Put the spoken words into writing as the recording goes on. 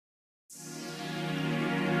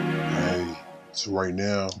So right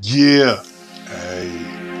now, Yeah. hey,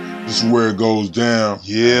 this is where it goes down.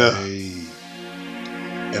 Yeah. Hey.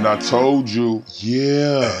 And I told you.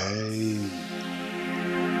 Yeah. Hey.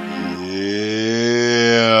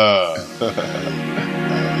 Yeah.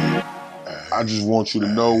 I just want you to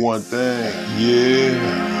know one thing.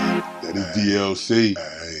 Yeah. That is DLC.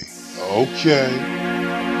 Hey. Okay.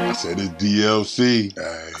 I said it's DLC.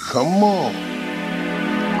 Hey. Come on.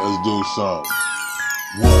 Let's do something.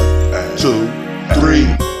 1, 2, 3.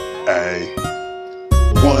 Hey. 1,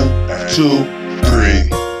 2, 3.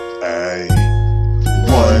 Hey.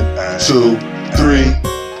 1, 2, 3.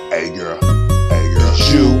 Hey girl. Hey girl.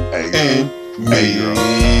 It's you Hey girl. and me.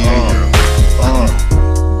 Hey girl.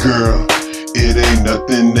 Girl, it ain't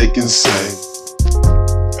nothing they can say.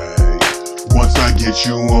 Hey. Once I get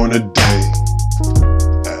you on a day,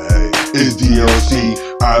 Hey. it's DLC,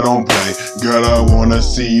 I don't play. Girl, I wanna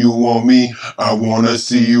see you on me. I wanna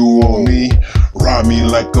see you on me. Ride me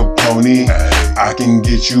like a pony. I can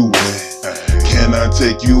get you wet. Can I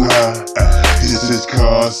take you high? This is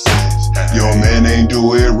car sex. Your man ain't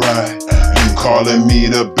do it right. You calling me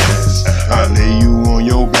the best. I lay you on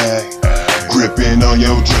your back, gripping on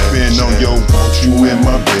your, dripping on your. Want you in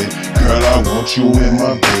my bed, girl, I want you in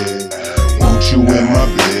my bed. Want you in my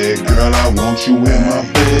bed, girl, I want you in my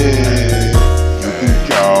bed. You can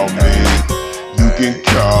call me, you can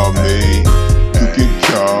call me, you can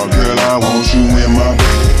call, girl, I want you in my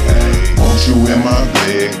bed. Want you in my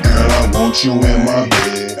bed, girl, I want you in my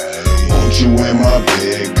bed. Want you in my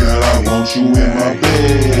bed, girl, I want you in my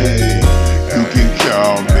bed. You can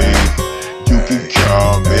call me, you can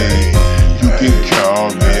call me, you can call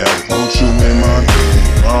me, I want you in my bed.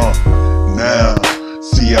 Now,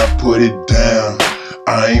 see I put it down,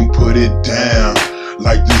 I ain't put it down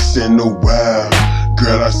like this in a while.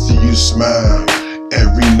 Girl, I see you smile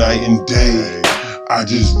every night and day. I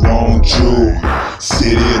just want you,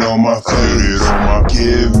 sit it on my face,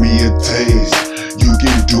 give me a taste. You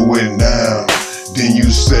can do it now, then you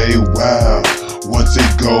say wow. Once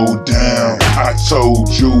it go down, I told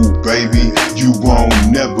you, baby, you won't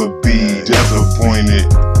never be disappointed.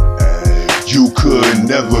 You could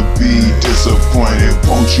never be disappointed.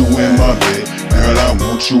 Want you in my bed, girl, I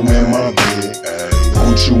want you in my bed.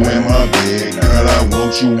 Want you in my bed, girl, I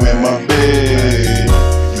want you in my bed.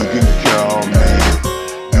 You can call me,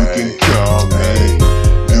 you can call me,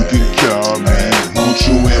 you can call me. Want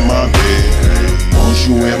you in my bed, want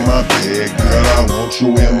you in my bed, girl, I want you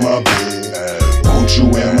in my bed. Want you in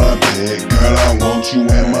my bed, girl, I want you in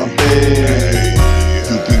my bed.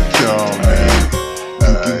 You can call me,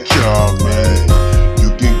 you can call me, you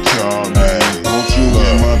can call me. Want you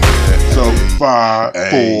in my bed. So 5,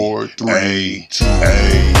 4, 3, 2, 1.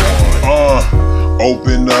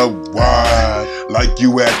 Open up wide, like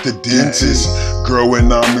you at the dentist. Girl,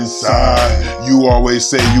 when I'm inside, you always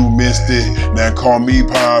say you missed it. Now call me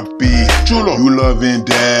Poppy. You loving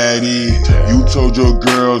daddy. You told your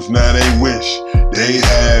girls, now they wish they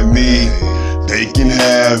had me. They can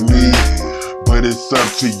have me, but it's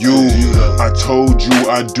up to you. I told you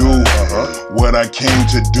I do what I came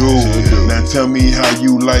to do. Now tell me how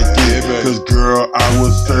you like it, cause girl, I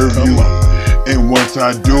will serve you. And once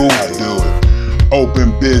I do it,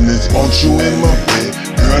 open business. Want you in my bed,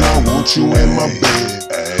 girl, I want you in my bed.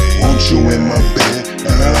 Want you in my bed,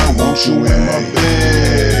 girl, I want you in my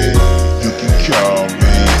bed. You can call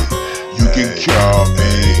me, you can call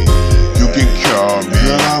me, you can call me.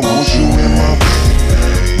 Girl, I want you in my bed.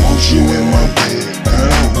 Want you in my bed,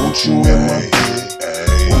 girl, I want you in my bed.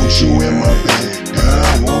 Want you in my bed, girl, I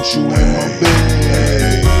want you in my bed.